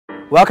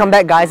Welcome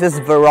back guys, it's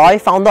Veroy,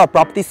 founder of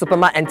Property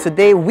Supermart, and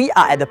today we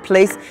are at a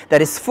place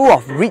that is full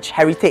of rich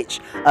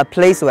heritage, a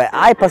place where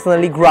I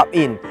personally grew up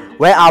in.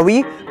 Where are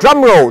we?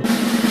 Drum roll!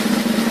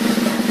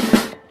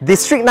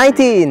 District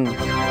 19!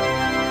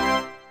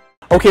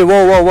 Okay,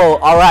 whoa,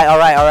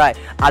 alright.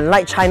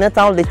 Unlike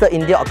Chinatown, Little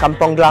India or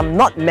Kampong Glam,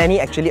 not many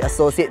actually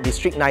associate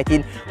District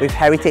 19 with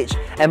heritage.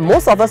 And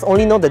most of us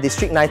only know the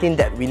District 19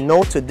 that we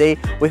know today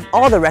with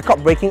all the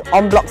record-breaking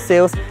en-bloc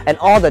sales and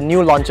all the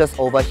new launches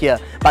over here.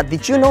 But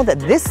did you know that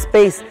this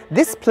space,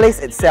 this place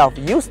itself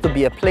used to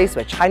be a place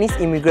where Chinese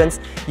immigrants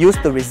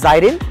used to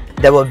reside in?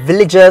 There were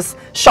villages,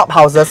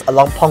 shophouses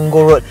along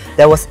Punggol Road.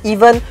 There was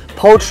even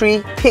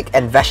poultry, pig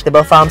and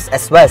vegetable farms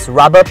as well as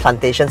rubber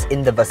plantations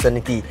in the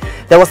vicinity.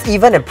 There was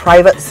even a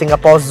private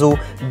Singapore zoo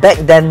back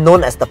then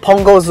known as the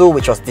Punggol Zoo,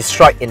 which was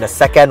destroyed in the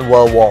Second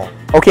World War.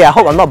 Okay, I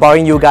hope I'm not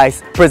boring you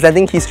guys.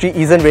 Presenting history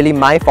isn't really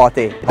my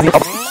forte.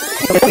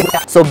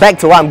 So back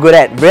to what I'm good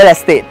at, real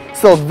estate.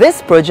 So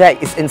this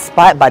project is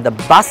inspired by the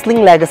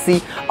bustling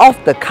legacy of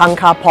the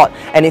Kangkar Port,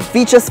 and it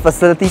features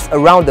facilities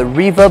around the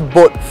river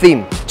boat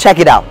theme. Check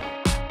it out.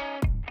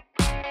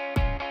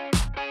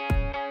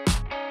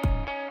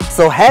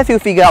 So have you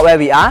figured out where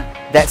we are?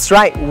 That's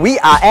right, we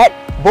are at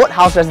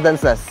Boathouse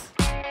Residences.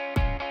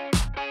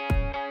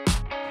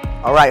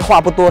 Alright,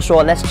 话不多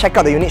说, let's check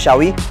out the unit, shall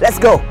we? Let's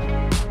go!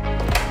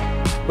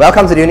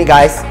 Welcome to the unit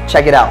guys,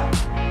 check it out.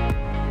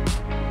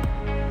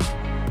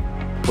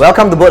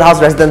 Welcome to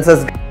Boathouse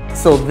Residences.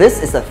 So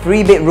this is a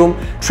 3-bedroom,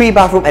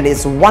 3-bathroom, and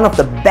it's one of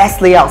the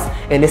best layouts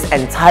in this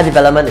entire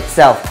development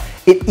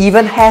itself. It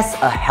even has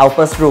a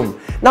helper's room.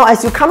 Now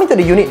as you come into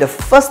the unit, the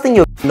first thing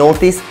you'll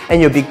notice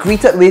and you'll be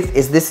greeted with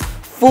is this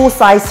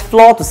full-size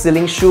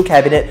floor-to-ceiling shoe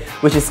cabinet,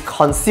 which is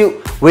concealed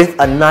with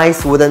a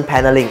nice wooden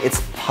paneling.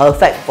 It's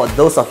perfect for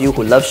those of you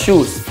who love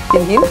shoes.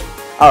 In here?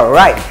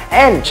 Alright,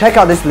 and check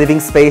out this living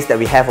space that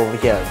we have over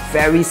here.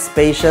 Very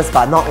spacious,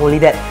 but not only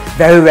that,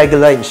 very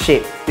regular in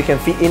shape. You can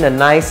fit in a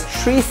nice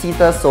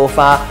 3-seater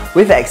sofa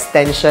with an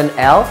extension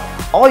L,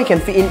 or you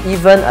can fit in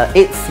even a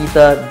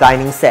 8-seater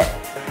dining set.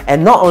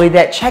 And not only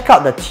that, check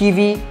out the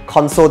TV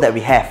console that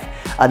we have.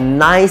 A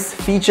nice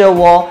feature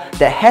wall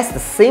that has the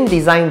same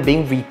design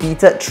being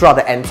repeated throughout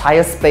the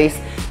entire space,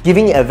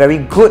 giving it a very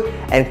good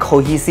and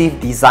cohesive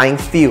design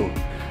feel.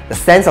 The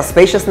sense of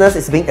spaciousness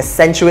is being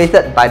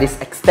accentuated by this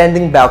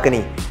extending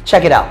balcony.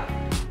 Check it out.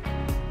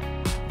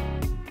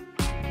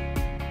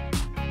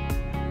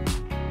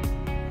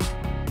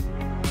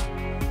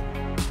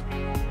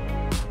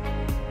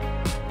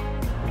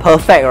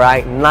 Perfect,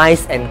 right?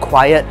 Nice and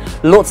quiet,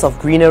 loads of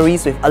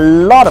greeneries with a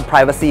lot of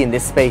privacy in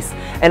this space.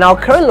 And our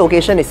current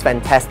location is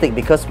fantastic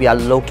because we are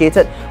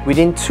located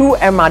within 2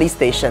 MRT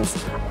stations,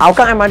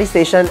 Hougang MRT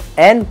Station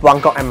and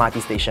Buangkok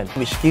MRT Station,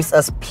 which gives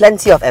us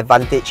plenty of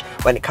advantage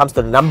when it comes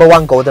to the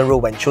 #1 golden rule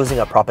when choosing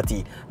a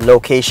property: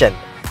 location.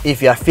 If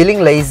you are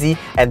feeling lazy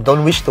and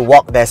don't wish to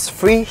walk, there's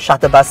free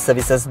shuttle bus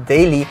services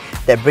daily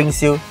that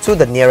brings you to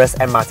the nearest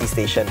MRT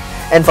station.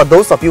 And for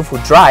those of you who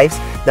drives,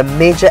 the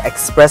major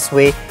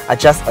expressway are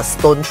just a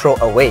stone throw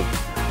away.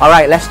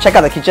 Alright, let's check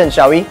out the kitchen,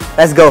 shall we?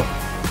 Let's go!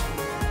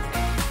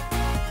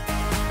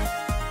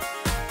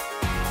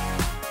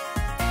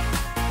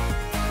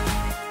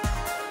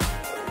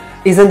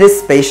 Isn't this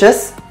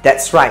spacious?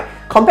 That's right.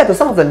 Compared to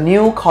some of the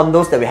new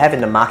condos that we have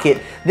in the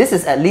market, this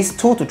is at least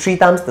 2 to 3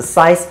 times the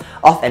size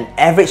of an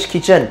average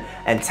kitchen.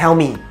 And tell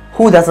me,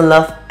 who doesn't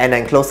love an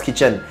enclosed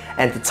kitchen?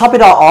 And to top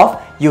it all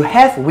off, you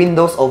have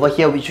windows over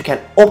here which you can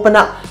open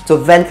up to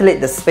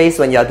ventilate the space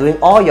when you're doing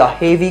all your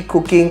heavy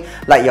cooking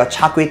like your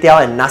char kway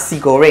teow and nasi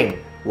goreng.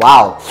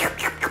 Wow!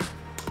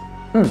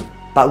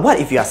 But what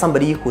if you are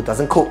somebody who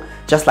doesn't cook,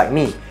 just like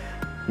me?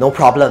 No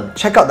problem.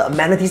 Check out the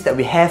amenities that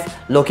we have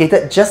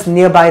located just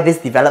nearby this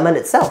development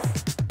itself.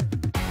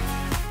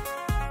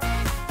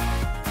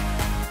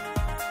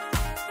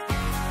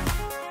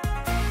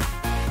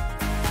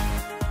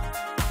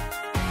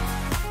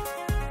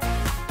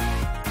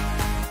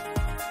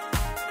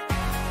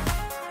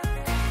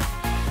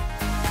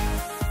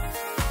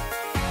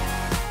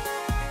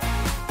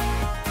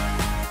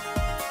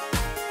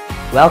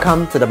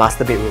 Welcome to the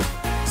master bedroom.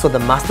 So the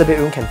master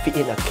bedroom can fit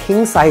in a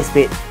king-size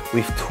bed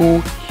with 2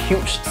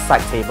 huge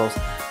side tables.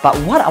 But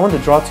what I want to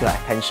draw to your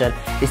attention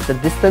is the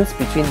distance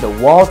between the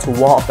wall to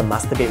wall of the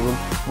master bedroom,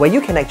 where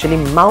you can actually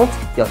mount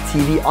your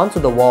TV onto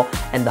the wall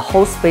and the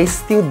whole space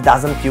still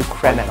doesn't feel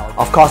cramped at all.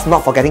 Of course,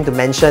 not forgetting to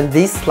mention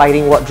these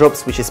sliding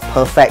wardrobes, which is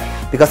perfect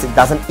because it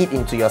doesn't eat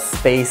into your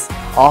space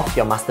of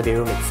your master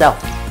bedroom itself.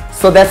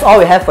 So that's all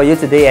we have for you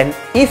today, and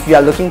if you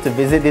are looking to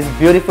visit this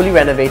beautifully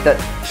renovated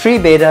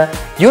 3-bedder,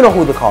 you know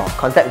who to call.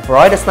 Contact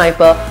Veroy the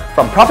Sniper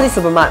from Property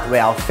Supermart,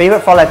 where our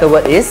favourite 4-letter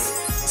word is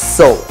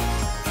SOLD.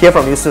 Hear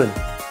from you soon.